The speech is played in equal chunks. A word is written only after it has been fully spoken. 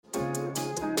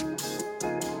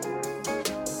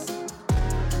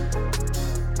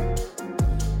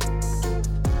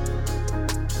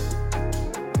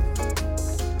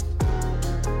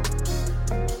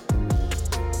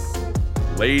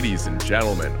Ladies and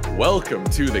gentlemen, welcome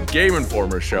to the Game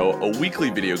Informer Show, a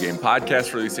weekly video game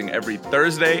podcast releasing every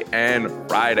Thursday and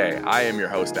Friday. I am your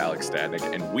host, Alex Stadnick,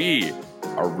 and we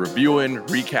are reviewing,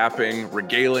 recapping,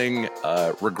 regaling,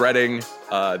 regretting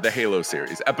the Halo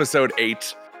series. Episode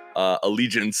 8,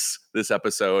 Allegiance. This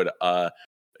episode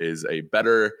is a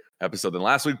better episode than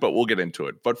last week, but we'll get into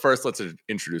it. But first, let's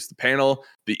introduce the panel.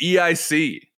 The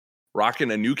EIC,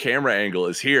 rocking a new camera angle,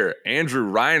 is here. Andrew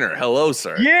Reiner. Hello,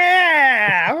 sir. Yeah!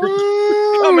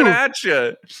 Coming at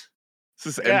you. This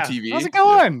is MTV. How's it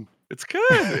going? It's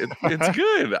good. It's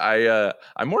good.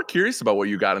 I'm more curious about what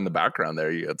you got in the background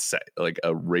there. You got like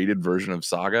a rated version of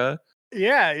Saga.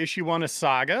 Yeah, issue 1 is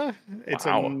Saga. It's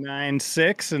Wow. a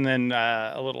 9.6, and then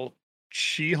a little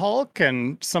She-Hulk,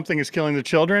 and Something is Killing the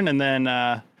Children, and then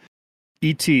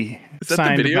E.T. Is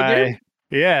that the video game?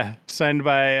 Yeah, signed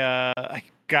by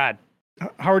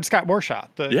Howard Scott Warshaw.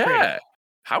 Yeah.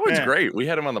 Howard's Yeah. great. We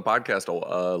had him on the podcast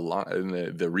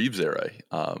in the Reeves era.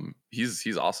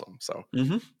 He's awesome. So,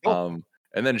 and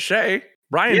then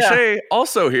Ryan Shea,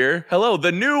 also here. Hello,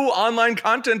 the new online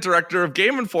content director of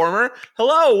Game Informer.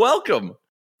 Hello, welcome.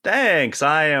 Thanks.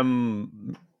 I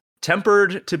am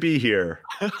tempered to be here.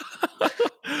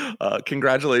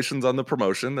 Congratulations on the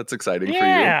promotion. That's exciting for you.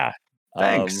 Yeah.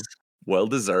 Thanks. Well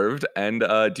deserved. And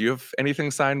do you have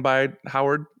anything signed by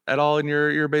Howard at all in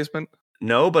your basement?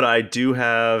 No, but I do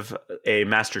have a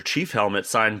Master Chief helmet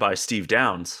signed by Steve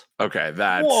Downs. Okay,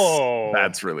 Whoa.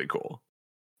 that's really cool.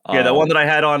 Yeah, the one that I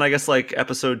had on, I guess, like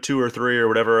episode 2 or 3 or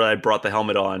whatever. I brought the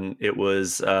helmet on. It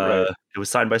was it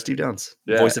was signed by Steve Downs,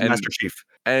 voice of Master Chief.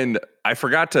 And I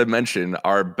forgot to mention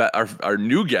our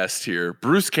new guest here,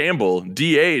 Bruce Campbell,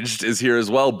 de-aged, is here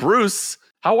as well. Bruce,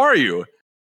 how are you?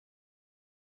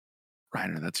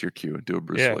 Reiner, that's your cue. Do a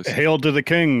Bruce voice. Hail to the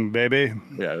king, baby.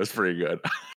 Yeah, it was pretty good.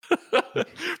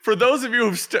 For those of you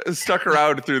who've stuck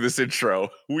around through this intro,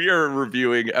 we are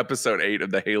reviewing episode 8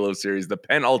 of the Halo series, the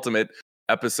penultimate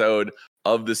episode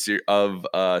of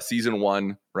the season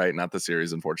 1, right? Not the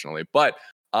series, unfortunately. But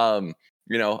I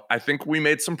think we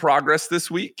made some progress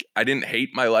this week. I didn't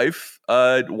hate my life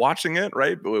watching it,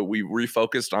 right? But we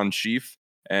refocused on Sheaf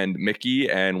and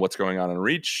Mickey and what's going on in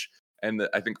Reach. And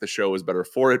I think the show was better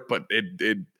for it, but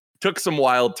it took some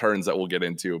wild turns that we'll get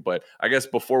into. But I guess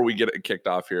before we get it kicked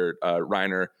off here,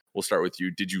 Reiner, we'll start with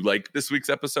you. Did you like this week's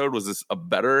episode? Was this a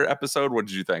better episode? What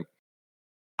did you think?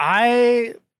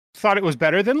 I thought it was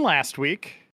better than last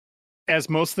week,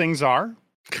 as most things are.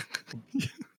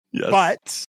 Yes.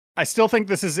 But I still think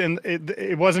this is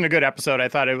it wasn't a good episode. I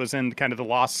thought it was in kind of the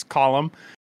loss column.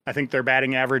 I think their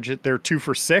batting average, they're 2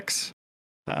 for 6.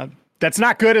 That's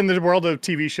not good in the world of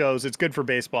TV shows. It's good for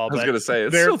baseball. I was going to say,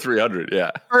 it's still 300,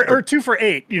 yeah. Or 2 for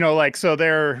 8, so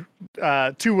they're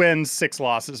 2 wins, 6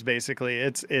 losses, basically.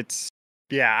 I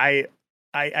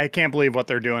can't believe what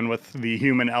they're doing with the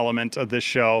human element of this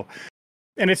show.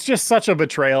 And it's just such a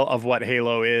betrayal of what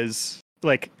Halo is.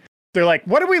 Like, they're like,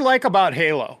 what do we like about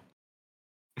Halo?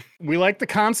 We like the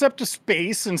concept of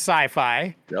space and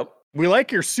sci-fi. Yep. We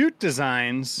like your suit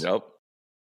designs. Yep.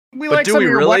 We like some of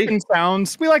your weapon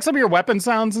sounds. We like some of your weapon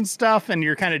sounds and stuff, and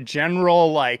your kind of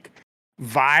general like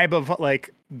vibe of like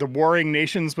the warring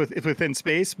nations within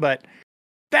space. But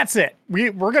that's it.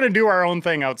 We're gonna do our own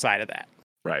thing outside of that.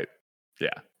 Right.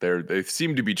 Yeah. They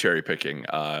seem to be cherry picking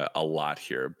a lot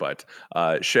here. But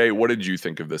Shay, what did you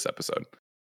think of this episode?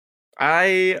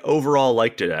 I overall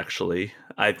liked it, actually.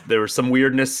 There was some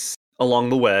weirdness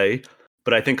along the way,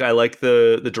 but I think I like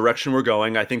the direction we're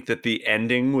going. I think that the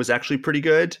ending was actually pretty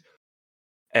good.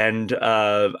 And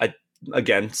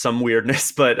again, some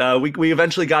weirdness, but we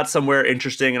eventually got somewhere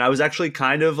interesting. And I was actually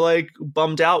kind of like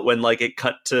bummed out when like it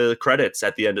cut to credits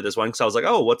at the end of this one, because I was like,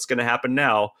 oh, what's going to happen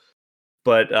now?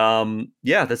 But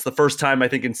that's the first time I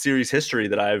think in series history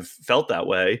that I've felt that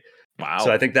way. Wow.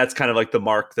 So I think that's kind of like the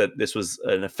mark that this was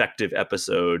an effective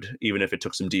episode, even if it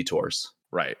took some detours.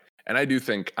 Right. And I do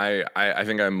think I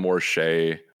think I'm more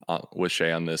Shay with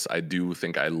Shay on this. I do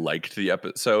think I liked the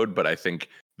episode, but I think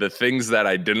the things that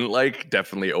I didn't like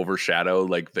definitely overshadow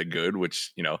like the good,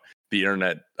 which, the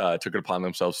internet took it upon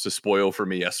themselves to spoil for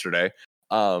me yesterday.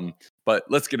 But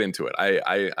let's get into it.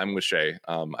 I'm with Shay.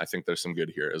 I think there's some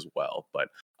good here as well. But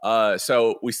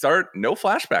so we start, no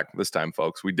flashback this time,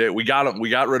 folks. We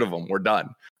got rid of them. We're done.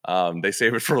 They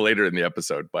save it for later in the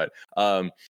episode. But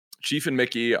Chief and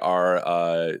Mickey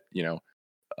are,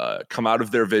 come out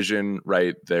of their vision,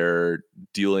 right? They're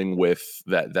dealing with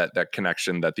that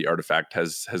connection that the artifact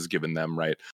has given them,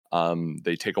 right?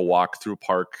 They take a walk through a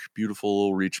park,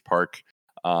 beautiful Reach Park.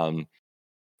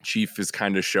 Chief is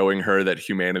kind of showing her that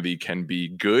humanity can be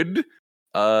good.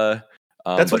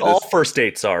 That's what all first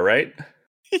dates are, right?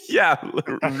 Yeah,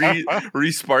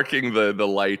 re-sparking the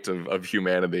light of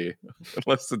humanity,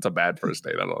 unless it's a bad first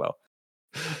date. I don't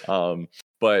know.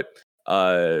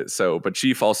 But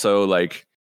Chief also, like,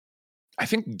 I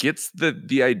think gets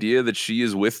the idea that she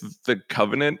is with the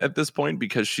Covenant at this point,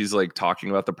 because she's like talking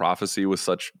about the prophecy with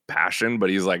such passion, but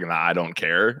he's like, nah, I don't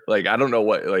care. Like, I don't know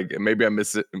what, like, maybe I'm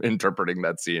misinterpreting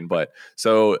that scene. But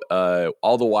so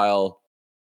all the while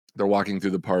they're walking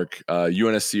through the park,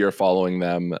 UNSC are following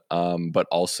them, but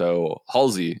also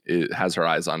Halsey has her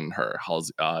eyes on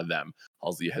them.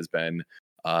 Halsey has been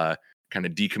kind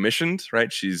of decommissioned,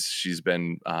 right? She's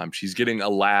been she's getting a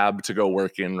lab to go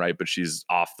work in, right? But she's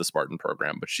off the Spartan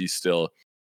program. But she's still,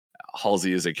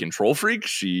 Halsey is a control freak.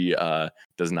 She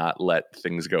does not let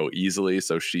things go easily,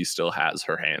 so she still has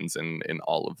her hands in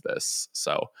all of this.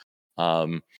 So,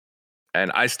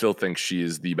 and I still think she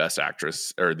is the best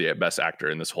actress, or the best actor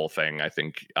in this whole thing. I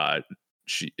think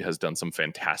she has done some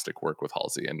fantastic work with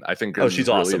Halsey, and I think she's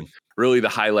awesome. Really the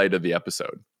highlight of the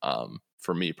episode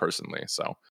for me personally.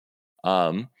 So.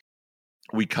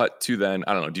 We cut to then,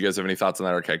 I don't know, do you guys have any thoughts on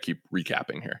that, or can I keep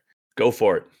recapping here? Go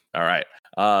for it. All right.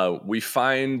 We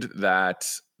find that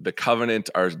the Covenant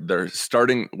they're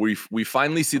starting, we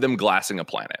finally see them glassing a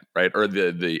planet, right? Or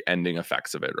the ending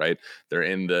effects of it, right? They're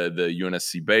in the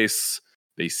UNSC base.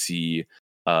 They see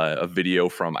a video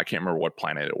from, I can't remember what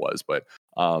planet it was, but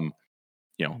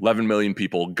 11 million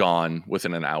people gone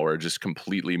within an hour, just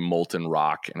completely molten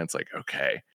rock. And it's like,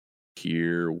 okay,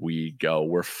 here we go.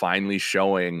 We're finally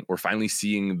seeing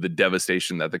the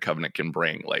devastation that the Covenant can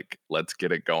bring. Like, let's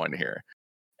get it going here.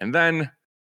 And then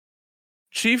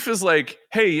Chief is like,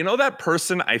 hey, you know that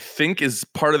person I think is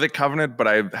part of the Covenant, but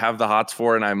I have the hots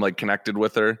for, and I'm like connected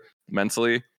with her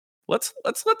mentally. Let's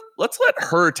let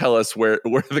her tell us where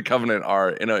the Covenant are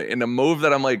in a move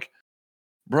that I'm like,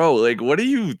 bro, like, what are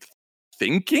you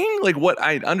thinking? Like, what,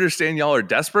 I understand y'all are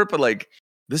desperate, but like,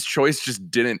 this choice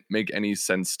just didn't make any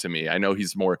sense to me. I know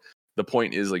the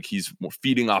point is like he's more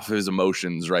feeding off of his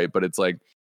emotions, right? But it's like,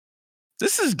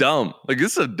 this is dumb. Like,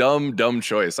 this is a dumb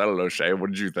choice. I don't know, Shay, what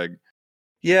did you think?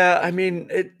 Yeah, I mean,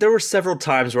 there were several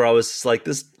times where I was like,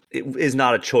 this is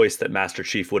not a choice that Master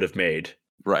Chief would have made.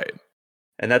 Right.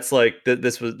 And that's like,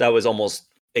 that was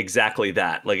almost exactly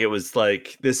that. Like, it was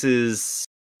like, this is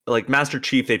like Master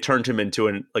Chief, they turned him into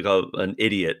an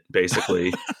idiot,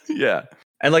 basically. Yeah.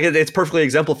 And like, it's perfectly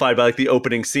exemplified by like the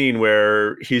opening scene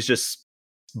where he's just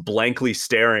blankly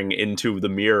staring into the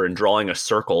mirror and drawing a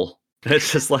circle. And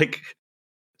it's just like,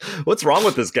 what's wrong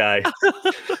with this guy?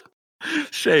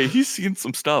 Shay, he's seen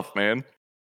some stuff, man.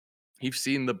 He's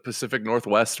seen the Pacific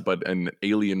Northwest, but in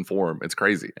alien form. It's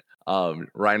crazy.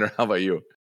 Reiner, how about you?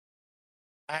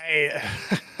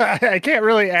 I can't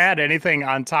really add anything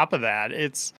on top of that.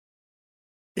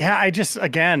 Yeah, I just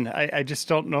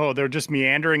don't know. They're just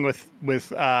meandering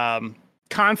with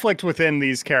conflict within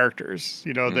these characters.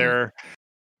 You know,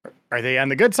 are they on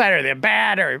the good side? Are they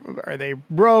bad? Or are they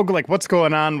rogue? Like, what's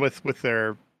going on with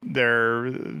their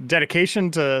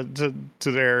dedication to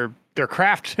their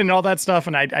craft and all that stuff?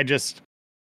 And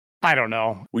I don't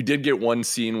know. We did get one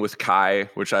scene with Kai,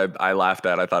 which I laughed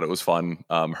at. I thought it was fun.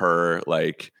 Her,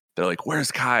 like, they're like,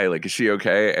 where's Kai? Like, is she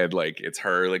okay? And like, it's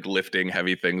her like lifting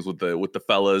heavy things with the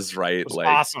fellas, right? Like,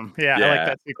 awesome. Yeah, I like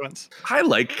that sequence. I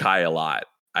like Kai a lot.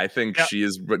 I think she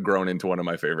has grown into one of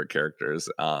my favorite characters.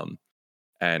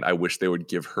 And I wish they would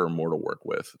give her more to work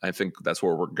with. I think that's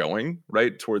where we're going,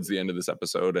 right? Towards the end of this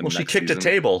episode. And she kicked a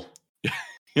table.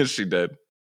 Yes, she did.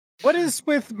 What is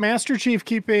with Master Chief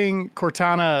keeping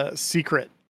Cortana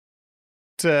secret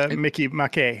to Mickey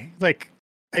McKay? Like,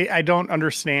 I don't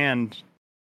understand.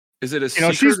 Is it a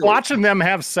secret? She's watching them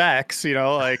have sex,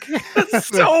 like.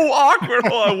 So awkward.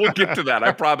 Well, we'll get to that.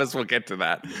 I promise we'll get to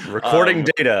that. Recording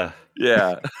data.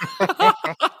 Yeah.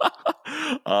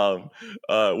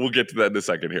 We'll get to that in a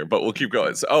second here, but we'll keep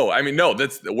going. So,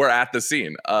 we're at the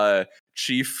scene.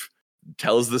 Chief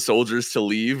tells the soldiers to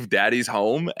leave Daddy's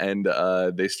home, and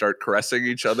they start caressing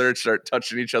each other, start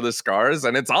touching each other's scars,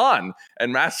 and it's on.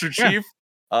 And Master Chief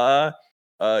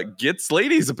gets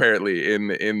ladies apparently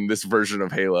in this version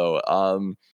of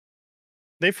Halo.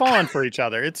 They've fallen for each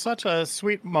other. It's such a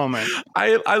sweet moment.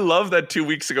 I love that 2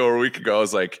 weeks ago or a week ago, I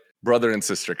was like, brother and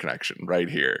sister connection right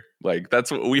here. Like, that's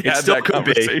what we had that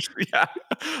conversation.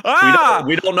 Yeah.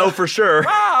 We don't know for sure.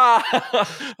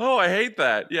 Oh, I hate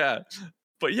that. Yeah.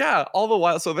 But yeah, all the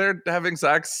while, so they're having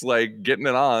sex, like getting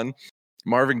it on.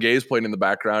 Marvin Gaye's playing in the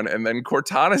background, and then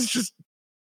Cortana's just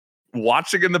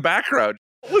watching in the background.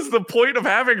 What was the point of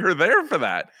having her there for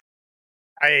that?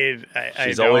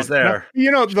 She's always there.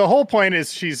 The whole point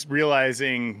is she's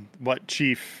realizing what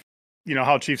Chief,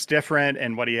 how Chief's different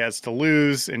and what he has to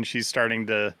lose, and she's starting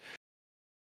to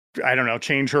I don't know,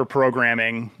 change her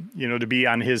programming, to be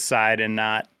on his side and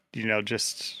not,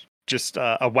 just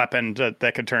a weapon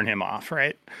that could turn him off,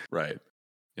 right? Right.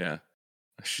 Yeah.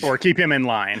 Or keep him in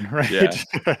line, right? Yeah.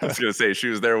 I was gonna say she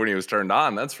was there when he was turned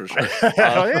on. That's for sure.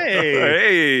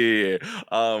 Hey.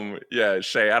 Yeah,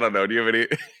 Shay. I don't know. Do you have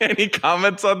any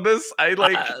comments on this? I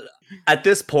like at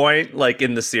this point, like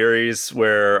in the series,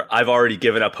 where I've already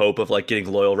given up hope of like getting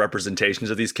loyal representations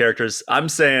of these characters. I'm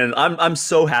saying I'm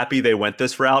so happy they went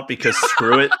this route because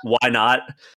screw it, why not?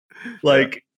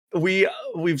 Like.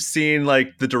 We've seen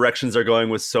like the directions they're going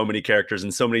with so many characters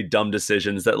and so many dumb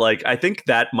decisions that like I think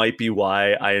that might be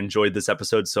why I enjoyed this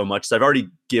episode so much. So I've already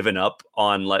given up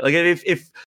on like if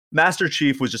Master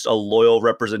Chief was just a loyal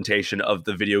representation of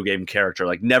the video game character,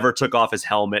 like never took off his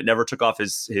helmet, never took off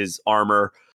his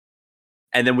armor,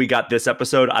 and then we got this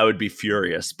episode, I would be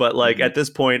furious. But like at this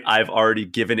point, I've already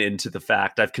given in to the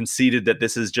fact, I've conceded that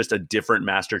this is just a different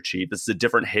Master Chief. This is a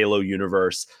different Halo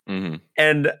universe,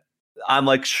 and I'm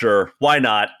like, sure, why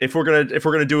not? If we're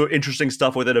gonna do interesting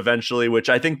stuff with it eventually, which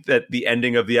I think that the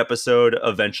ending of the episode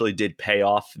eventually did pay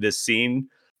off this scene.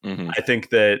 I think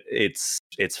that it's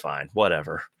fine,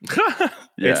 whatever.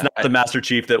 It's not the Master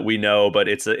Chief that we know, but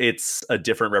it's a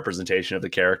different representation of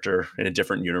the character in a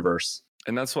different universe.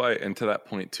 And that's why, and to that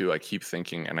point too, I keep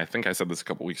thinking, and I think I said this a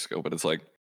couple weeks ago, but it's like,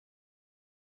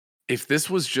 if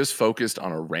this was just focused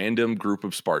on a random group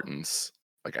of Spartans.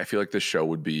 Like, I feel like this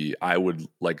show I would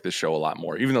like this show a lot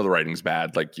more, even though the writing's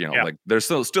bad. Like, like there's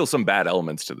still some bad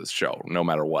elements to this show, no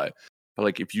matter what. But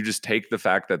like, if you just take the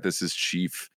fact that this is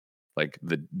Chief, like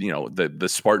the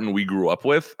Spartan we grew up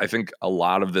with, I think a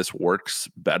lot of this works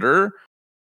better.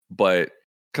 But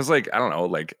because like, I don't know,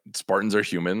 like Spartans are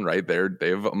human, right? They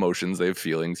have emotions, they have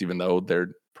feelings, even though they're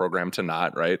programmed to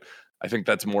not, right? I think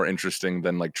that's more interesting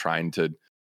than like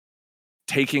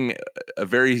taking a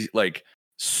very like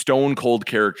stone cold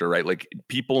character, right? Like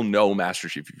people know Master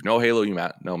Chief. If you know Halo, you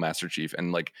know Master Chief,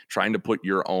 and like trying to put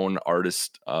your own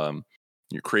artist,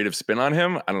 your creative spin on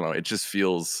him. I don't know. It just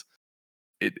feels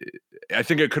I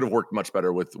think it could have worked much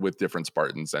better with different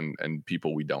Spartans and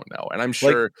people we don't know. And I'm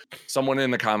sure someone in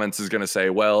the comments is going to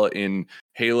say, well, in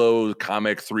Halo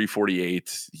comic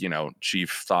 348,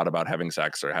 Chief thought about having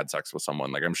sex or had sex with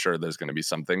someone. Like I'm sure there's going to be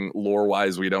something lore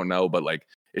wise we don't know, but like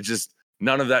it just.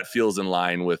 None of that feels in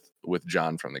line with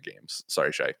John from the games.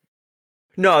 Sorry, Shay.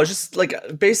 No, I was just like,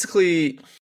 basically,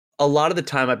 a lot of the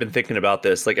time I've been thinking about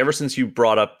this, like ever since you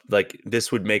brought up, like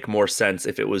this would make more sense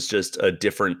if it was just a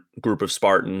different group of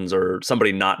Spartans or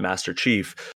somebody not Master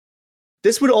Chief.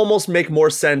 This would almost make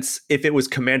more sense if it was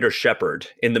Commander Shepard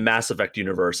in the Mass Effect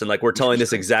universe. And like we're telling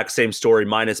this exact same story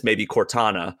minus maybe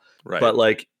Cortana. Right. But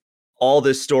like all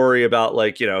this story about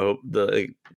like, the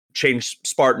change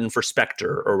Spartan for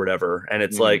Spectre or whatever. And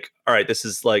it's like, all right,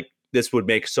 this would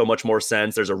make so much more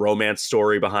sense. There's a romance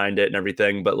story behind it and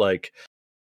everything. But like,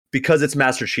 because it's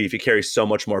Master Chief, he carries so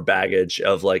much more baggage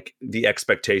of like the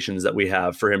expectations that we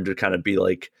have for him to kind of be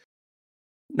like,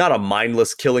 not a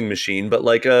mindless killing machine, but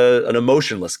like an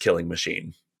emotionless killing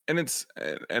machine. And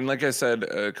like I said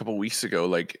a couple weeks ago,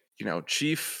 like,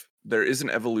 Chief, there is an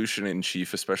evolution in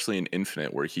Chief, especially in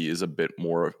Infinite, where he is a bit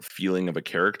more feeling of a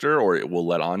character, or it will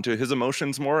let on to his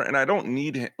emotions more. And I don't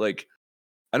need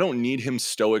him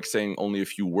stoic saying only a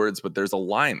few words, but there's a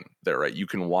line there, right? You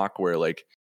can walk where like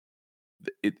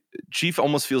Chief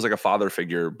almost feels like a father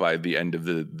figure by the end of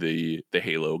the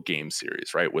Halo game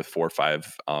series, right? With 4,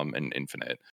 5, and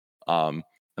Infinite. And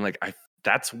like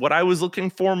that's what I was looking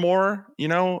for more,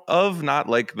 of not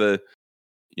like the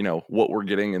what we're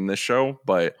getting in this show,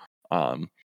 but I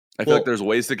feel like there's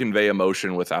ways to convey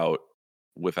emotion without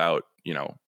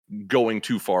going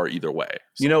too far either way.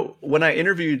 So. When I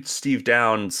interviewed Steve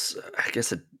Downes, I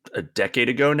guess a decade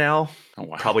ago now,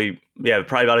 probably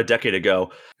about a decade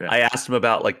ago, I asked him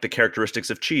about like the characteristics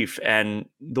of Chief, and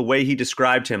the way he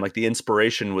described him, like the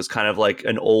inspiration was kind of like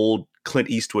an old Clint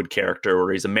Eastwood character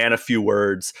where he's a man of few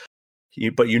words,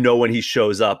 but when he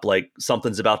shows up, like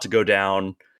something's about to go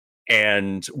down.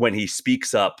 And when he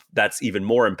speaks up, that's even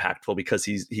more impactful because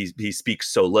he speaks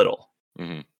so little.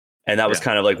 And that was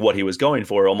kind of like what he was going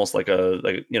for, almost like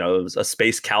a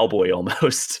space cowboy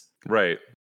almost. Right.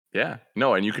 Yeah.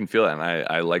 No, and you can feel that, and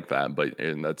I like that, but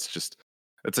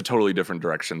that's a totally different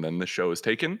direction than the show has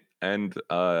taken. And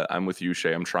I'm with you,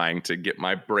 Shay. I'm trying to get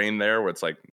my brain there where it's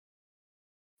like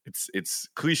it's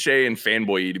cliche and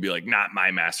fanboy to be like, not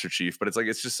my Master Chief, but it's like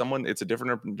it's just it's a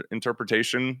different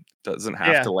interpretation. Doesn't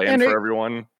have to land for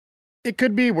everyone. It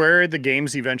could be where the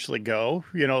games eventually go.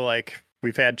 Like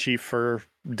we've had Chief for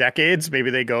decades. Maybe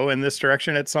they go in this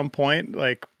direction at some point,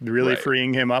 like really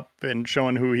freeing him up and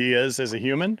showing who he is as a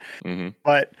human.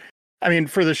 But I mean,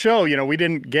 for the show, we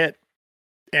didn't get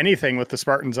anything with the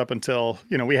Spartans up until,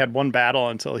 we had one battle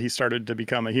until he started to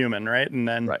become a human, right? And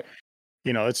then, Right.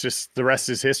 It's just the rest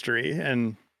is history.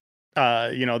 And,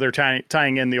 they're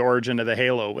tying in the origin of the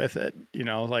Halo with it.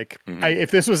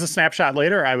 If this was a snapshot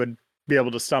later, I would be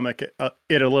able to stomach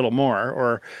it a little more.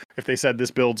 Or if they said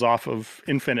this builds off of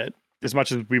Infinite, as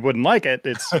much as we wouldn't like it,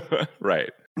 it's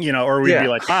right. Or we'd be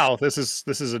like, wow, this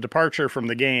is a departure from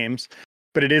the games,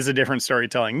 but it is a different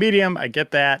storytelling medium. I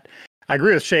get that. I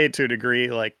agree with Shay to a degree.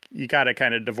 Like, you got to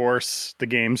kind of divorce the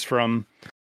games from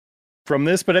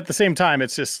this, but at the same time,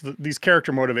 it's just these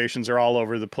character motivations are all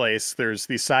over the place. There's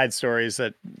these side stories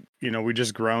that we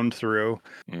just groaned through.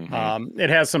 Mm-hmm. It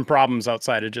has some problems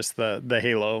outside of just the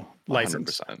Halo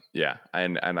license. 100%. Yeah,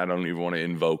 and I don't even want to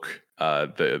invoke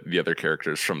the other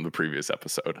characters from the previous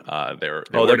episode. They're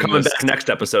coming back next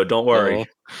episode. Don't worry.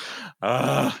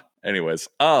 Anyways,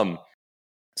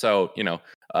 so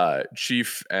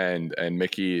Chief and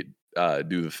Mickey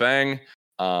do the thing.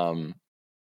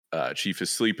 Chief is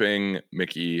sleeping.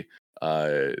 Mickey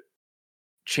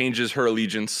changes her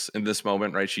allegiance in this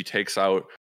moment, right? She takes out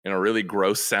really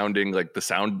gross sounding, like the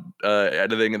sound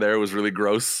editing there was really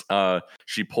gross.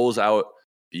 She pulls out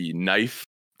the knife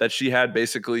that she had,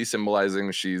 basically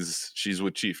symbolizing she's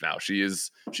with Chief now. She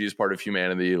is part of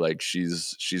humanity. Like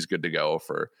she's good to go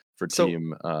for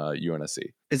Team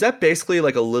UNSC. Is that basically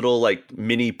like a little like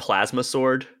mini plasma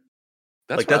sword?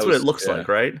 That's what it looks like,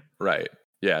 right? Right.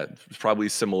 Yeah, it's probably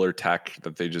similar tech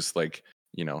that they just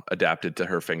adapted to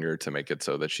her finger to make it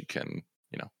so that she can,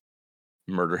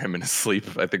 murder him in his sleep.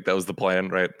 I think that was the plan,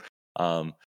 right?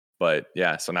 But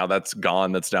yeah, so now that's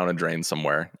gone. That's down a drain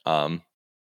somewhere. And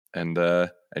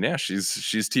yeah,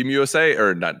 she's Team USA,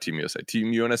 or not Team USA,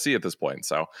 Team UNSC at this point.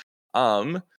 So,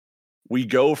 we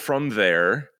go from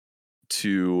there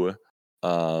to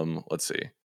let's see.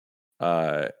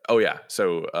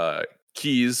 So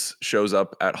Keyes shows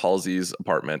up at Halsey's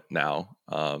apartment now,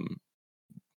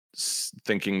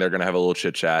 thinking they're gonna have a little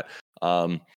chit chat.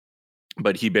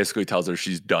 But he basically tells her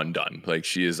she's done. Like,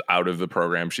 she is out of the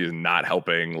program. She is not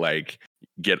helping. Like,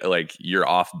 get you're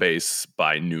off base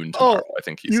by noon tomorrow. I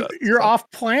think he said you're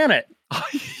off planet.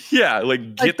 Yeah,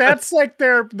 that's like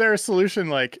their solution.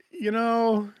 Like,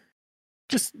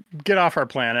 just get off our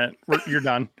planet. You're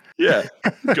done. Yeah,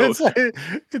 go.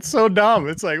 It's so dumb.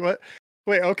 It's like, what?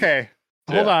 Wait, okay.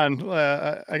 Hold on.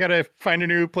 I gotta find a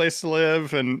new place to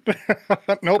live, and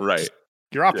nope. Right.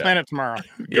 You're off planet tomorrow.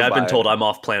 Yeah, I've been told I'm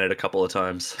off planet a couple of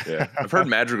times. Yeah, I've heard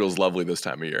Madrigal's lovely this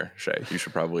time of year. Shay, you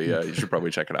should probably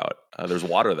check it out. There's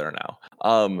water there now.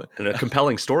 And a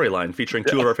compelling storyline featuring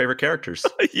two of our favorite characters.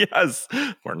 Yes,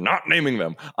 we're not naming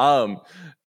them.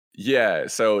 Yeah,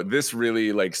 so this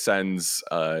really sends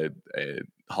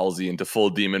Halsey into full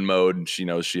demon mode. She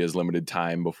knows she has limited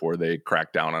time before they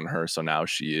crack down on her. So now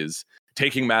she is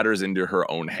taking matters into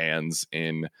her own hands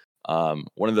in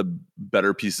one of the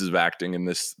better pieces of acting in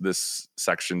this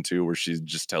section too, where she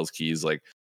just tells Keyes, like,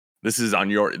 this is on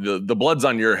the blood's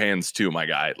on your hands too, my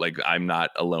guy. Like, I'm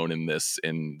not alone in this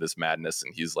madness.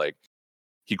 And he's like,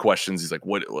 he questions, he's like,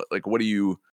 what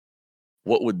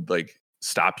would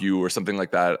stop you or something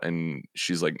like that? And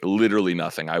she's like, literally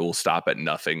nothing. I will stop at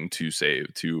nothing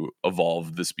to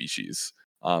evolve the species.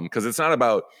 Because it's not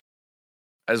about,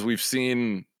 as we've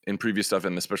seen in previous stuff,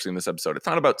 and especially in this episode, it's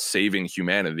not about saving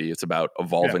humanity. It's about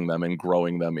evolving them and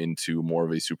growing them into more of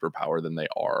a superpower than they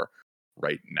are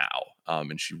right now.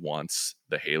 And she wants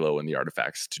the Halo and the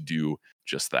artifacts to do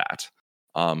just that.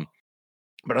 But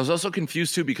I was also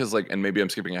confused too, because and maybe I'm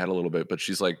skipping ahead a little bit, but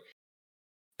she's like,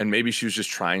 and maybe she was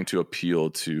just trying to appeal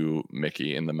to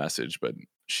Mickey in the message, but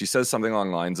she says something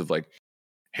along the lines of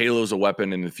Halo's a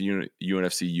weapon, and if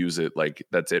UNFC use it,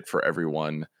 that's it for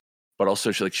everyone. But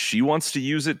also she wants to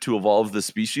use it to evolve the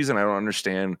species, and I don't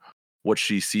understand what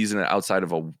she sees in it outside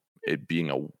of it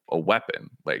being a weapon.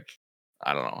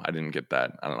 I don't know. I didn't get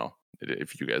that. I don't know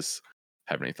if you guys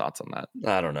have any thoughts on that.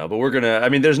 I don't know, but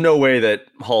there's no way that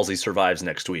Halsey survives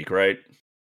next week, right?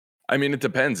 I mean, it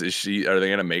depends. Are they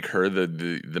going to make her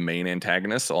the main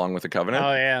antagonist along with the Covenant?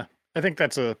 Oh yeah, I think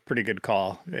that's a pretty good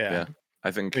call. Yeah.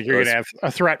 I think you're going to have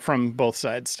a threat from both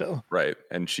sides still. Right,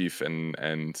 and Chief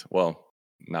and well,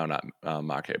 no, not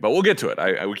Make, but we'll get to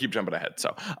it. We keep jumping ahead.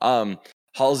 So,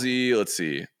 Halsey, let's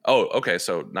see. Oh, okay,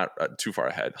 so not too far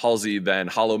ahead. Halsey then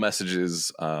hollow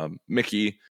messages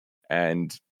Mickey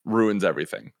and ruins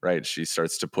everything, right? She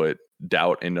starts to put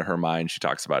doubt into her mind. She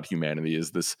talks about humanity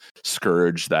as this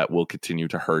scourge that will continue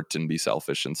to hurt and be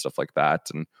selfish and stuff like that.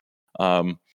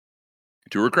 And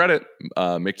to her credit,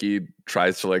 Mickey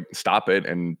tries to stop it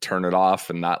and turn it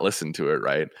off and not listen to it,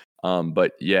 right?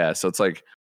 But yeah, so it's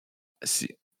see,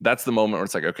 that's the moment where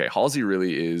it's like, okay, Halsey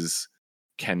really is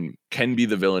can be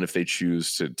the villain if they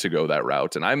choose to go that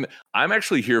route. And I'm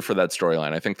actually here for that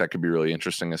storyline. I think that could be really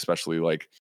interesting, especially like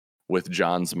with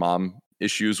John's mom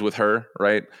issues with her,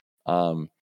 right?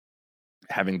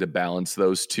 Having to balance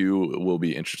those two will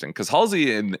be interesting, because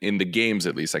Halsey in the games,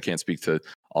 at least, I can't speak to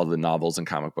all the novels and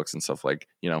comic books and stuff, like,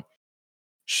 you know,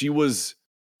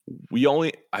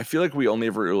 I feel like we only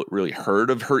ever really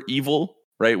heard of her evil,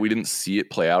 right? We didn't see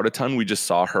it play out a ton. We just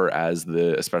saw her as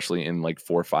especially in like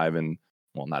 4, 5, and,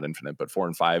 well, not Infinite, but 4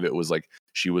 and 5, it was like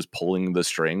she was pulling the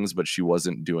strings, but she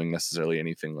wasn't doing necessarily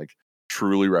anything like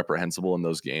truly reprehensible in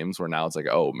those games, where now it's like,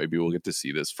 oh, maybe we'll get to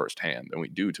see this firsthand, and we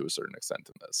do to a certain extent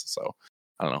in this. So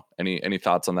I don't know. Any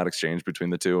thoughts on that exchange between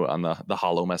the two on the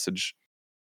hollow message?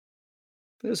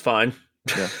 It was fine.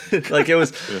 Yeah. Like it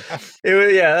was,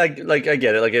 like I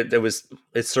get it. Like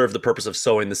it served the purpose of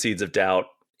sowing the seeds of doubt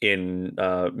in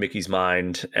Mickey's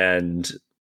mind, and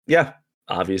yeah,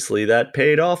 obviously that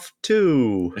paid off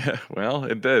too. Yeah, well,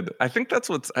 it did. I think that's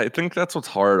what's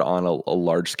hard on a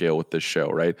large scale with this show,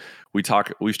 right? We've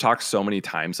talked so many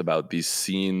times about these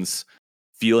scenes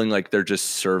feeling like they're just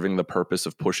serving the purpose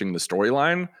of pushing the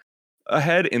storyline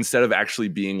ahead instead of actually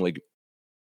being like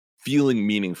feeling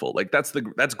meaningful. Like that's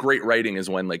great writing, is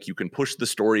when like you can push the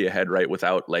story ahead, right,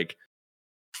 without like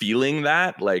feeling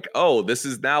that like, oh, this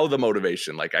is now the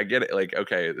motivation. Like I get it. Like,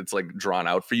 okay, it's like drawn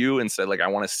out for you. Instead, like I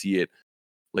want to see it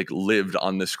like lived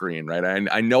on the screen, right?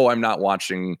 I know I'm not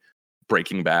watching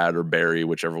Breaking Bad or Barry,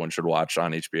 which everyone should watch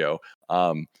on HBO.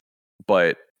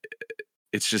 But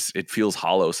it's just, it feels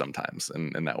hollow sometimes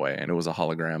in that way. And it was a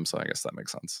hologram, so I guess that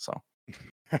makes sense. So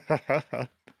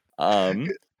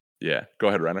yeah, go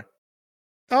ahead, Renner.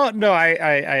 Oh no,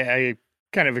 I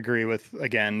kind of agree with,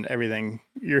 again, everything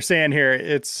you're saying here.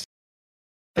 It's,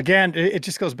 again, it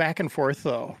just goes back and forth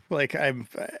though. Like I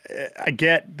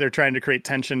get they're trying to create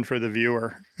tension for the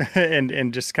viewer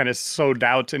and just kind of sow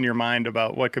doubt in your mind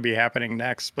about what could be happening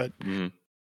next. But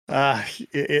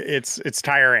it's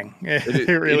tiring. It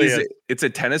really is. It's a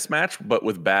tennis match, but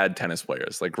with bad tennis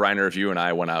players. Like Reiner, if you and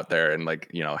I went out there and like,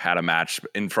 you know, had a match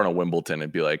in front of Wimbledon,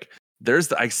 and be like,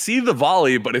 I see the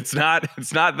volley, but it's not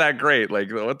that great.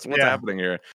 Like what's happening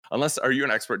here? Are you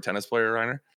an expert tennis player,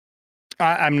 Reiner?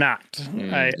 I'm not.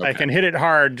 Okay. I can hit it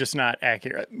hard, just not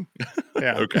accurate.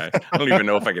 Yeah. Okay. I don't even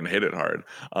know if I can hit it hard.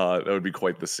 That would be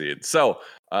quite the scene. So,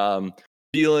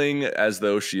 feeling as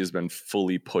though she has been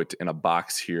fully put in a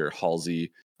box here,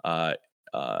 Halsey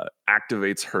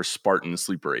activates her Spartan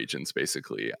sleeper agents,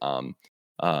 basically.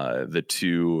 The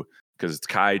two, because it's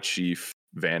Kai, Chief,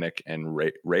 Vanek, and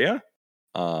Rhea.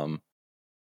 The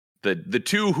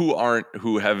two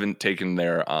who haven't taken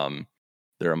their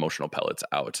emotional pellets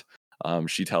out.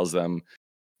 She tells them,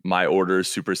 my orders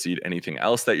supersede anything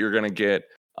else that you're going to get.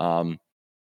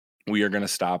 We are going to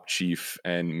stop Chief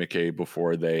and Mickey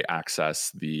before they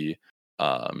access the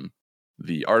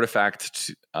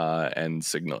artifact and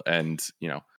signal. And, you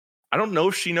know, I don't know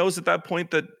if she knows at that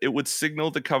point that it would signal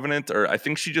the Covenant, or I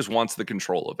think she just wants the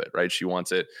control of it, right? She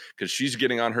wants it because she's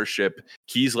getting on her ship.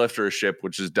 Keyes left her a ship,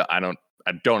 which is, I don't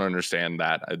understand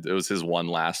that. It was his one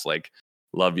last, like,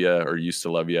 love ya, or used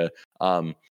to love ya.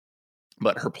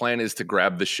 But her plan is to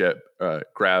grab the ship,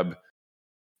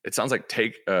 it sounds like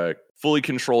fully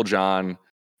control John,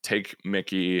 take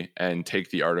Mickey, and take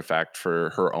the artifact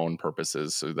for her own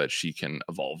purposes so that she can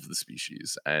evolve the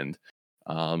species. And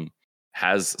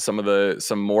has some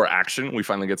more action. We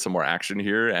finally get some more action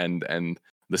here, and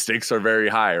the stakes are very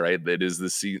high, right? It is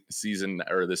the season,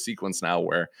 or the sequence now,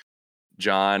 where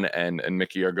John and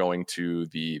Mickey are going to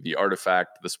the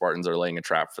artifact. The Spartans are laying a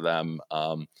trap for them.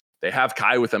 They have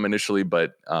Kai with them initially,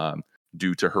 but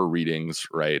due to her readings,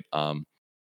 right,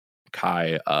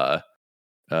 Kai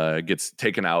gets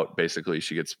taken out. Basically,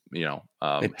 she gets, you know,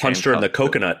 they punched her in the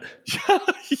coconut.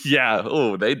 Yeah.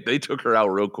 Oh, they took her out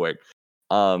real quick.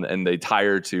 And they tie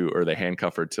her or they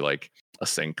handcuff her to like a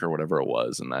sink or whatever it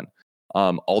was, and then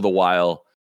all the while,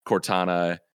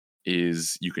 Cortana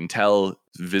is, you can tell,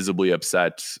 visibly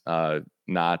upset,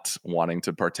 not wanting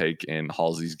to partake in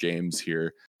Halsey's games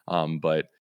here, but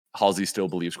Halsey still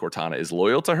believes Cortana is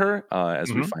loyal to her,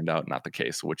 as we find out not the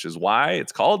case, which is why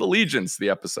it's called Allegiance, the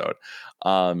episode.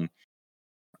 But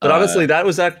honestly, that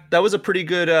was a pretty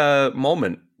good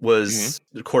moment. Was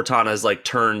Cortana's like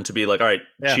turn to be like, all right,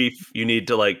 Chief, you need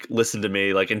to like listen to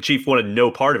me, like, and Chief wanted no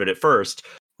part of it at first,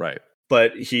 right?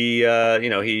 But he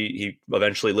he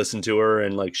eventually listened to her,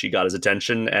 and like she got his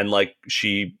attention, and like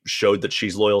she showed that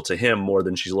she's loyal to him more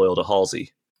than she's loyal to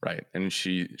Halsey, right? And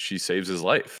she saves his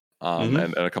life. And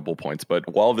a couple of points.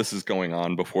 But while this is going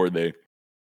on, before they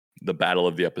the battle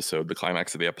of the episode, the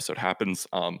climax of the episode happens.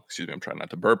 Excuse me, I'm trying not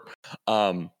to burp.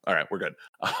 All right, we're good.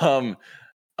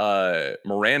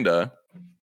 Miranda,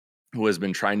 who has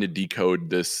been trying to decode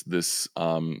this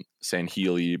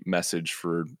Sanheili message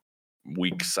for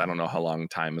weeks. I don't know how long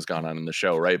time has gone on in the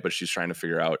show, right? But she's trying to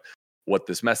figure out what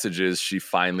this message is. She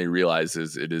finally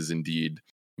realizes it is indeed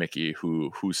Mickey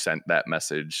who sent that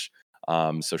message.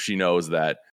 So she knows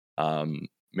that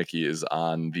Mickey is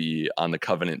on the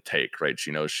Covenant take, right?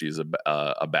 She knows she's a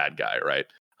bad guy, right?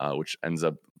 Which ends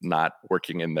up not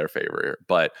working in their favor.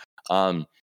 But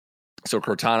so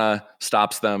Cortana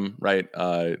stops them, right?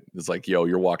 It's like, yo,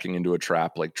 you're walking into a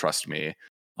trap. Like, trust me.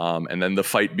 And then the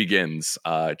fight begins.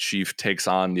 Chief takes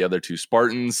on the other two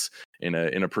Spartans in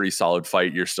a pretty solid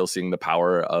fight. You're still seeing the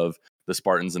power of the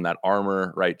Spartans in that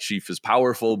armor, right? Chief is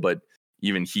powerful, but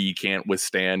even he can't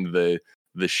withstand the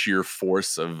sheer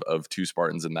force of two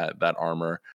Spartans in that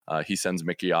armor. He sends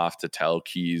Mickey off to tell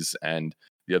Keyes and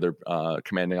the other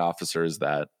commanding officers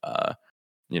that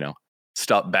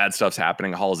bad stuff's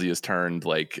happening. Halsey is turned,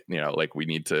 like we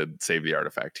need to save the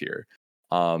artifact here.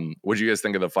 What do you guys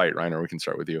think of the fight, Reiner? We can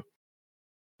start with you.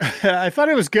 I thought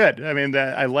it was good. I mean,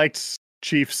 I liked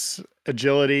Chief's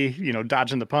agility,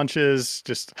 dodging the punches,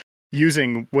 just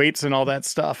using weights and all that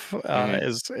stuff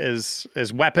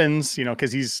as weapons,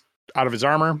 because he's out of his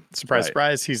armor. Surprise,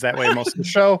 surprise. He's that way most of the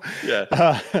show. Yeah.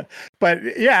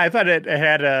 But yeah, I thought it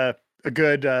had a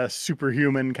good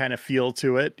superhuman kind of feel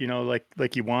to it,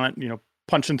 like you want,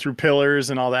 punching through pillars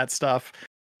and all that stuff.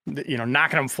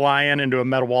 Knocking them flying into a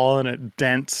metal wall and it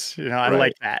dents. I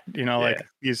like that. Like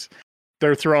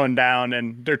they're throwing down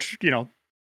and they're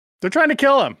trying to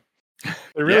kill him.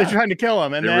 They're really trying to kill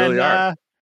him, and then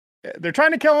they're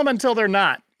trying to kill him until they're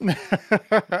not.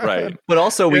 Right. But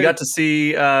also we got to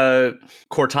see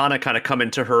Cortana kind of come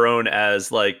into her own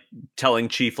as like telling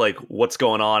Chief like what's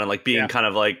going on and like being kind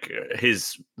of like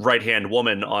his right hand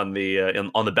woman on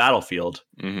the battlefield.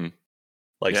 Mm-hmm.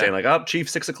 Like saying like, "Oh, Chief,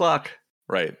 6 o'clock."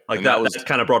 Right. Like that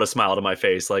kind of brought a smile to my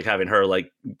face, like having her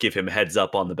like give him heads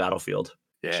up on the battlefield.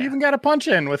 Yeah. She even got a punch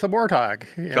in with a Warthog.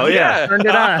 Oh yeah. Turned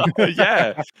it on.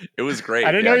 Yeah. It was great.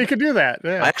 I didn't know you could do that.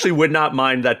 Yeah. I actually would not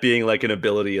mind that being like an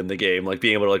ability in the game, like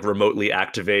being able to like remotely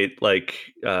activate like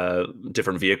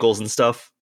different vehicles and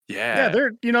stuff. Yeah.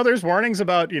 There's warnings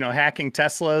about, hacking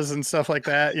Teslas and stuff like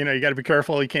that. You got to be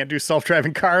careful. You can't do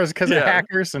self-driving cars because of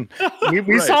hackers. And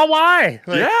we saw why.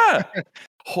 Like,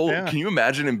 Can you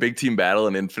imagine in Big Team Battle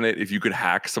and Infinite if you could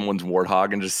hack someone's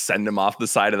Warthog and just send them off the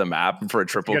side of the map for a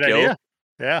triple kill? Idea.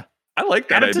 Yeah. I like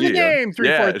that idea. To the game,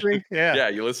 343. Yeah. Yeah,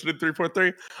 you listened to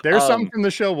 343? There's something from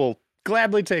the show we'll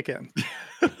gladly take in.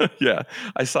 Yeah.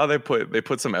 I saw they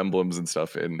put some emblems and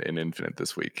stuff in Infinite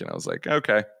this week, and I was like,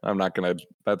 okay,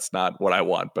 that's not what I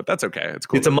want, but that's okay. It's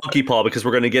cool. It's a monkey paw because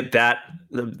we're gonna get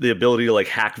the ability to like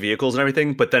hack vehicles and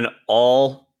everything, but then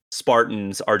all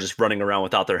Spartans are just running around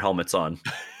without their helmets on.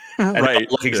 And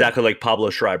right. look exactly like Pablo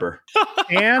Schreiber.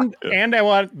 And I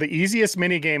want the easiest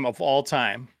mini game of all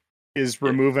time is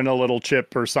removing a little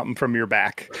chip or something from your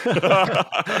back.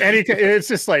 And it's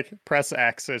just like press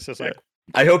X. It's just like,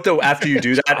 I hope that after you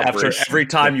do that, after every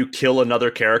time you kill another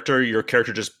character, your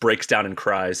character just breaks down and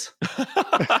cries.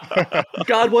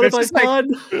 God, what have I done?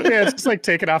 It's just like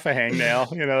taking off a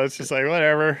hangnail. It's just like,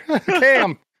 whatever. Okay,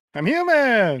 I'm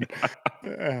human.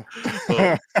 I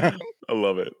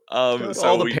love it. So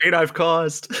all the pain I've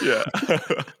caused. Yeah.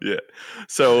 Yeah.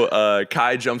 So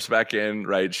Kai jumps back in,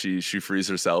 right? She frees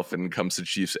herself and comes to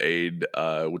Chief's aid,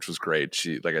 which was great.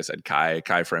 She, like I said, Kai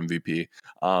for MVP.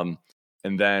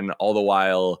 And then all the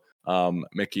while,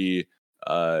 Mickey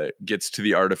gets to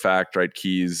the artifact, right?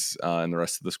 Keyes and the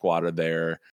rest of the squad are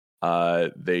there.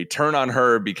 They turn on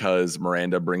her because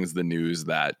Miranda brings the news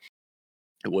that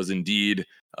it was indeed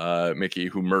Mickey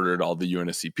who murdered all the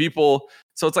UNSC people.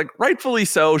 So it's like, rightfully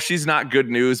so. She's not good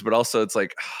news, but also it's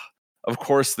like, of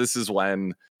course, this is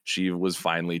when she was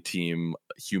finally team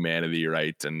humanity,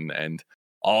 right? And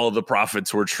all the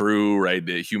prophets were true, right?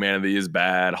 The humanity is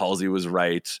bad. Halsey was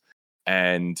right.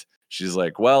 And she's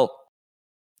like, well,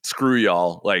 screw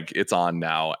y'all. Like, it's on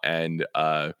now. And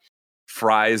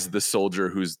fries the soldier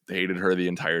who's hated her the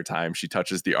entire time. She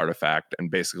touches the artifact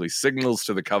and basically signals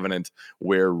to the Covenant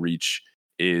where Reach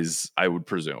is, I would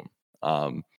presume.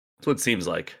 That's what it seems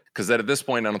like. Because at this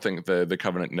point, I don't think the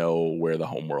Covenant know where the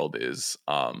homeworld is.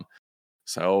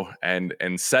 So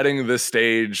setting the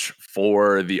stage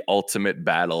for the ultimate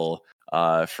battle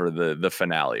for the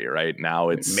finale, right? Now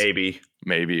it's maybe.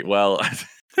 Well,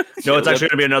 no, it's actually going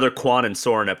to be another Quan and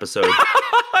Soren episode.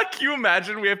 Can you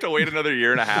imagine we have to wait another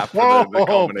year and a half for the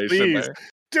culmination please. there?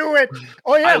 Do it.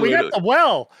 Oh yeah, we got the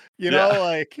well.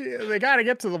 Like they got to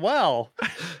get to the well.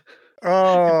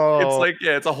 Oh, It's like,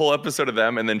 yeah, it's a whole episode of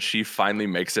them, and then she finally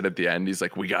makes it at the end. He's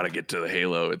like, we got to get to the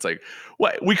Halo. It's like,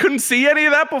 what? We couldn't see any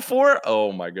of that before?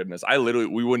 Oh my goodness.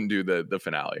 We wouldn't do the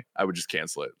finale. I would just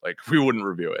cancel it. Like, we wouldn't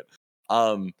review it.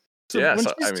 so when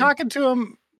she's talking to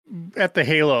him at the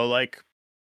Halo, like,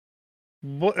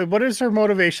 what is her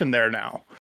motivation there now?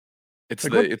 It's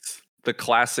like, it's the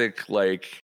classic,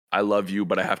 like, I love you,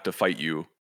 but I have to fight you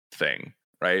thing,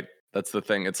 right? That's the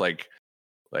thing. It's like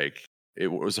it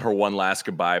was her one last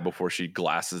goodbye before she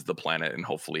glasses the planet, and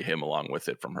hopefully him along with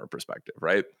it from her perspective,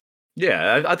 right?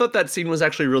 Yeah, I thought that scene was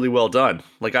actually really well done.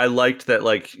 Like, I liked that,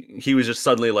 like, he was just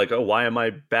suddenly like, oh, why am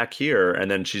I back here?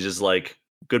 And then she's just like,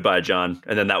 goodbye, John.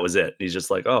 And then that was it. He's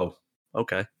just like, oh,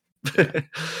 okay.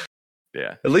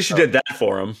 Yeah. At least you did that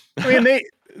for him. I mean,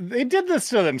 they did this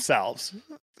to themselves.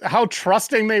 How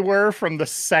trusting they were from the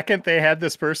second they had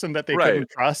this person that they couldn't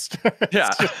trust.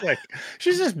 Yeah. Just like,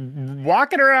 she's just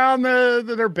walking around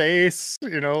their base,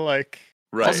 like.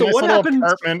 Right. Also, what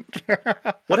happened?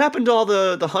 What happened to all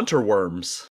the hunter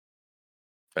worms?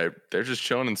 They're just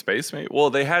chilling in space, mate. Well,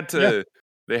 they had to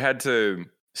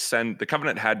send, the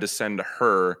Covenant had to send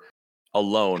her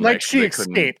alone. Like, she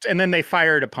escaped, and then they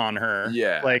fired upon her.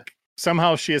 Yeah. Like,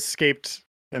 somehow she escaped,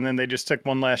 and then they just took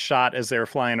one last shot as they were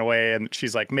flying away, and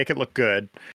she's like, make it look good.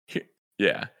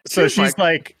 Yeah. So she's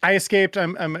like, I escaped,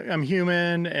 I'm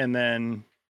human, and then,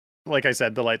 like I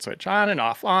said, the light switch on and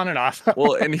off.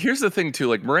 Well, and here's the thing too,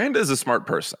 like, Miranda is a smart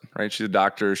person, right? She's a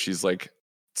doctor. She's like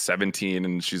 17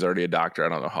 and she's already a doctor. I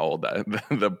don't know how old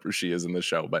she is in the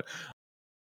show, but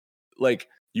like,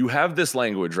 you have this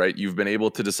language, right? You've been able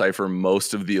to decipher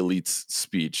most of the elite's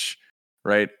speech,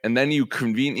 right? And then you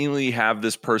conveniently have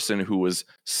this person who was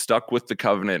stuck with the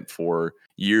Covenant for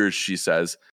years, she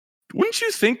says. Wouldn't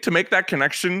you think to make that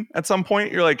connection at some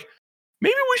point? You're like,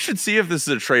 maybe we should see if this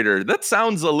is a traitor. That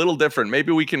sounds a little different.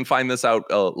 Maybe we can find this out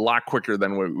a lot quicker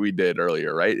than what we did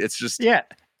earlier, right? It's just... Yeah,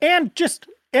 and just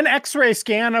an X-ray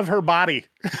scan of her body.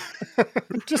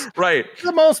 Just right.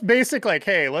 The most basic, like,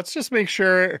 hey, let's just make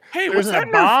sure there's a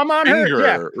bomb on her.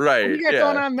 Yeah, right. What do you got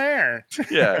going on there?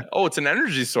 Yeah. Oh, it's an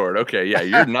energy sword. Okay. Yeah,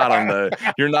 you're not on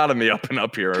the up and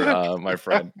up here, my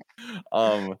friend.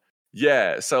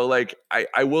 Yeah. So, like,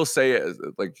 I will say,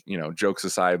 like, jokes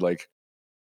aside, like,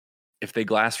 if they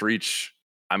glass reach,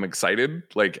 I'm excited.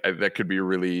 Like, that could be a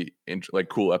really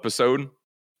cool episode.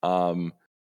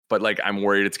 But like, I'm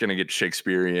worried it's gonna get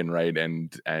Shakespearean, right?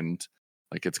 And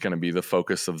like, it's gonna be the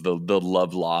focus of the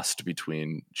love lost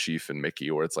between Chief and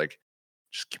Mickey, where it's like,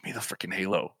 just give me the freaking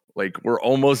Halo. Like, we're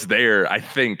almost there. I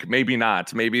think maybe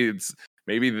not. Maybe it's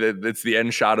the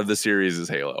end shot of the series is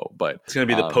Halo, but it's gonna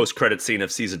be the post-credit scene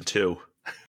of season 2.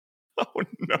 Oh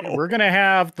no, we're gonna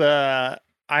have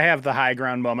I have the high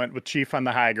ground moment with Chief on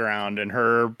the high ground and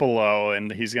her below,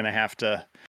 and he's gonna have to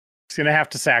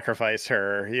sacrifice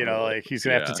her. Like, he's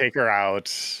gonna have to take her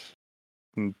out,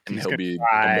 and he'll be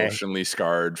emotionally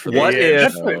scarred for what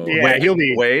if? He'll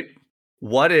be. Wait,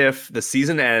 what if the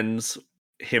season ends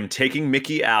him taking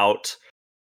Mickey out,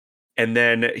 and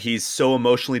then he's so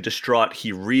emotionally distraught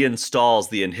he reinstalls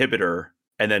the inhibitor,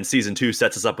 and then season 2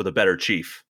 sets us up with a better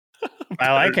Chief?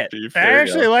 I like it. I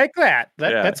actually like that.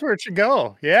 That's where it should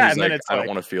go. Yeah, he's and like, then it's I don't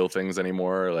want to feel things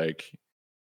anymore. Like,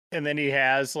 and then he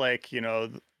has, like,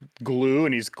 glue,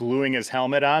 and he's gluing his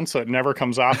helmet on so it never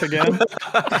comes off again.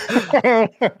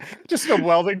 Just a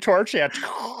welding torch. Yeah.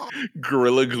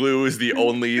 Gorilla Glue is the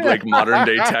only like modern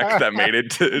day tech that made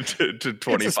it to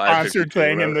 25. It's a sponsored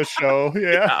thing in the show.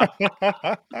 Yeah.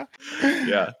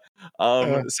 Yeah.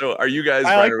 So are you guys?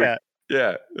 I like that.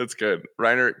 Yeah, that's good.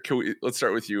 Reiner, let's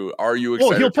start with you. Are you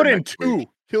excited? Oh, he'll put in 2.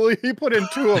 He put in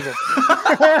 2 of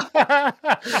them.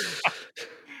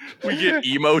 We get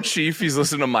emo Chief. He's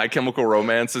listening to My Chemical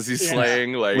Romance as he's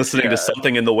slaying. Like, listening to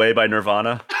Something in the Way by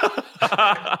Nirvana.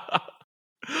 I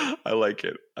like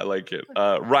it.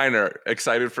 Reiner,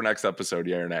 excited for next episode?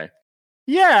 Yeah or nay?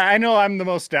 Yeah, I know I'm the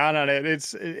most down on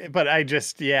it. But I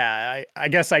just, I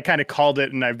guess I kind of called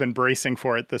it, and I've been bracing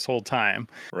for it this whole time.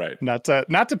 Right. Not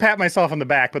to pat myself on the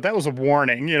back, but that was a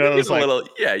warning. It was a like, little,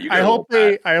 yeah. I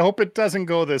hope it doesn't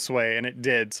go this way, and it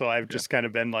did. So I've just kind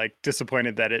of been like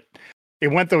disappointed that it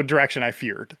went the direction I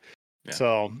feared. Yeah.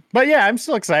 So, but yeah, I'm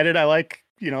still excited. I like,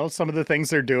 some of the things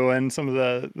they're doing, some of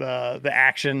the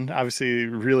action, obviously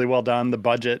really well done. The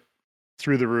budget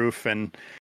through the roof, and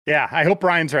yeah, I hope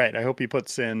Brian's right. I hope he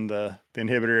puts in the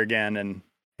inhibitor again, and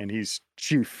he's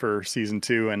Chief for season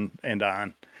 2 and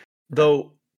on.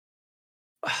 Though,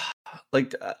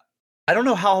 like, I don't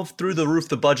know how through the roof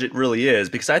the budget really is,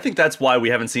 because I think that's why we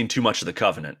haven't seen too much of the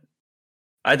Covenant.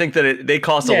 I think that they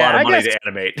cost a lot of money to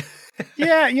animate.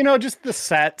 Yeah, just the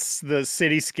sets, the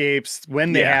cityscapes,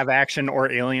 when they have action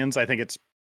or aliens, I think it's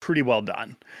pretty well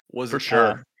done. For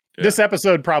sure. This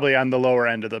episode probably on the lower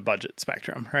end of the budget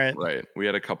spectrum, right? Right. We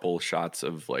had a couple shots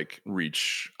of like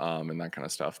reach and that kind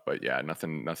of stuff, but yeah,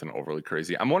 nothing overly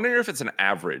crazy. I'm wondering if it's an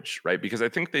average, right? Because I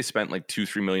think they spent like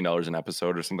 $2-3 million an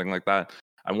episode or something like that.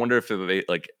 I wonder if they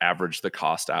like average the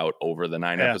cost out over the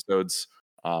 9 episodes.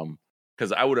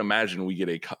 Because I would imagine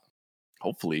we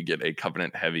hopefully get a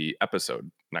Covenant heavy episode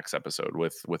next episode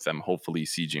with them hopefully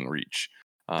sieging Reach.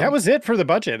 That was it for the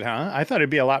budget, huh? I thought it'd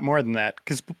be a lot more than that.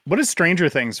 Because what is Stranger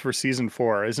Things for season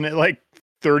 4? Isn't it like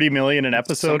 30 million an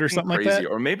episode or something crazy, like that?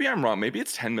 Or maybe I'm wrong. Maybe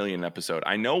it's 10 million an episode.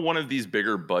 I know one of these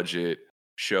bigger budget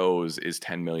shows is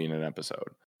 10 million an episode.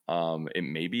 It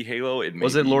may be Halo.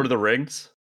 Was it Lord of the Rings?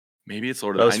 Maybe it's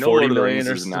Lord of the Rings. I know Lord of the Rings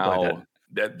is now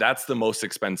that's the most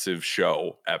expensive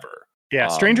show ever. Yeah,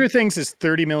 Stranger Things is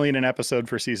 30 million an episode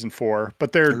for season 4,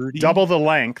 but they're 30? Double the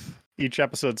length. Each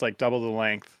episode's like double the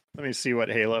length. Let me see what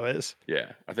Halo is.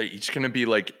 Yeah. Are they each going to be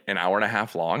like an hour and a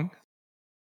half long?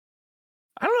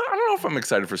 I don't know if I'm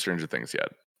excited for Stranger Things yet.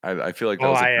 I feel like that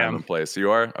was a time and place.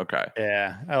 You are? Okay.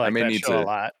 Yeah. I like that show a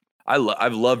lot.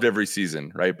 I've loved every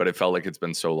season, right? But it felt like it's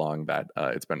been so long that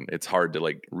it's hard to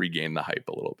like regain the hype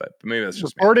a little bit. But maybe that's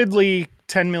just reportedly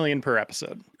 10 million per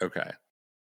episode. Okay.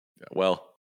 Yeah,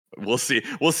 well, we'll see.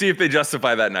 We'll see if they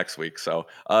justify that next week. So,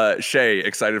 Shay,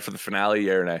 excited for the finale,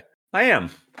 yeah or nay?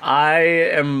 I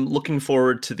am looking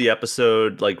forward to the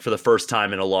episode like for the first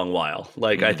time in a long while.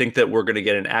 Like I think that we're going to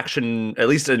get at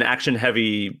least an action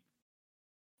heavy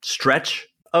stretch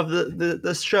of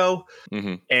this show.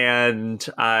 And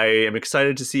I am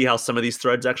excited to see how some of these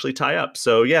threads actually tie up.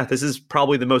 So yeah, this is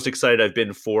probably the most excited I've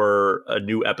been for a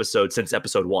new episode since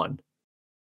episode 1.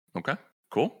 Okay,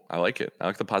 cool. I like it. I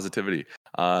like the positivity.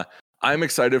 I'm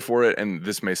excited for it. And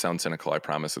this may sound cynical. I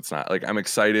promise it's not. Like I'm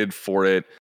excited for it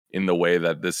in the way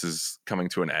that this is coming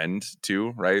to an end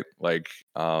too, right? Like,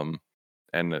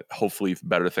 and hopefully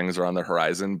better things are on the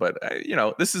horizon. But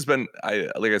this has been,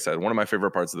 like I said, one of my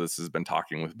favorite parts of this has been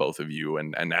talking with both of you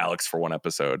and Alex for one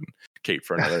episode, and Kate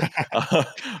for another.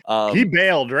 He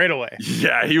bailed right away.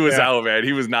 Yeah, he was out, man.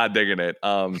 He was not digging it.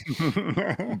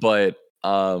 But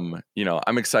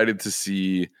I'm excited to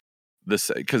see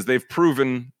this because they've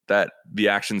proven that the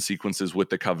action sequences with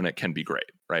the Covenant can be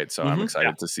great, right? So I'm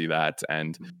excited to see that.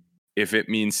 And if it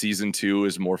means season 2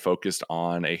 is more focused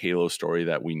on a Halo story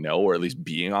that we know, or at least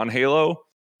being on Halo,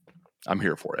 I'm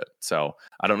here for it. So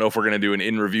I don't know if we're going to do an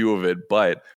in review of it,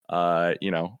 but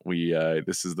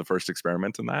this is the first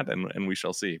experiment in that, and we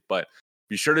shall see. But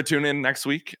be sure to tune in next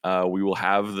week. We will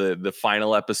have the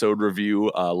final episode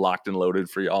review locked and loaded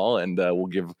for y'all, and we'll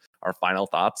give our final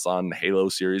thoughts on Halo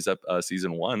series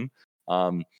season 1.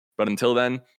 But until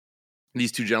then,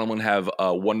 these two gentlemen have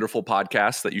a wonderful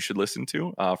podcast that you should listen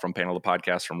to from Panel the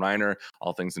Podcast from Reiner,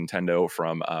 All Things Nintendo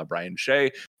from Brian Shea.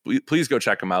 Please go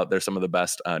check them out. They're some of the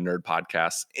best nerd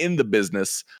podcasts in the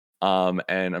business. And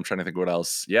I'm trying to think what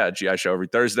else. Yeah, GI Show every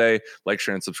Thursday. Like,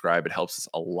 share, and subscribe. It helps us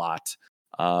a lot.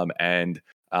 And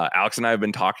Alex and I have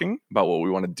been talking about what we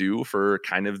want to do for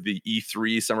kind of the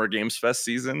E3 Summer Games Fest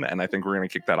season, and I think we're going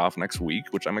to kick that off next week,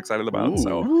 which I'm excited about.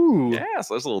 So there's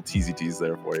a little teasy tease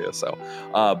there for you. So,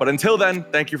 but until then,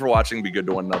 thank you for watching. Be good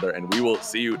to one another, and we will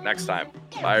see you next time.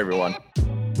 Bye, everyone.